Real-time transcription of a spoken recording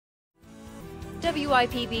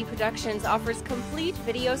WIPB Productions offers complete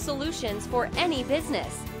video solutions for any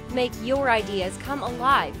business. Make your ideas come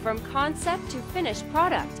alive from concept to finished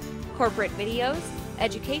product. Corporate videos,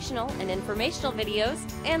 educational and informational videos,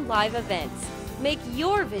 and live events. Make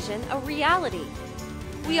your vision a reality.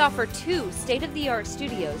 We offer 2 state-of-the-art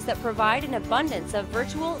studios that provide an abundance of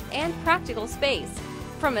virtual and practical space.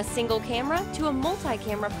 From a single camera to a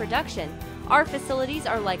multi-camera production, our facilities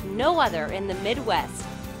are like no other in the Midwest.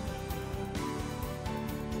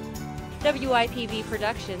 WIPB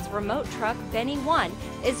Productions' remote truck Benny 1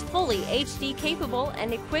 is fully HD capable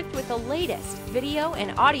and equipped with the latest video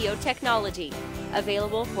and audio technology.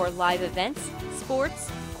 Available for live events,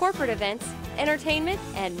 sports, corporate events, entertainment,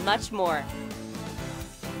 and much more.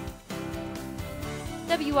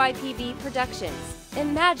 WIPB Productions.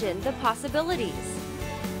 Imagine the possibilities.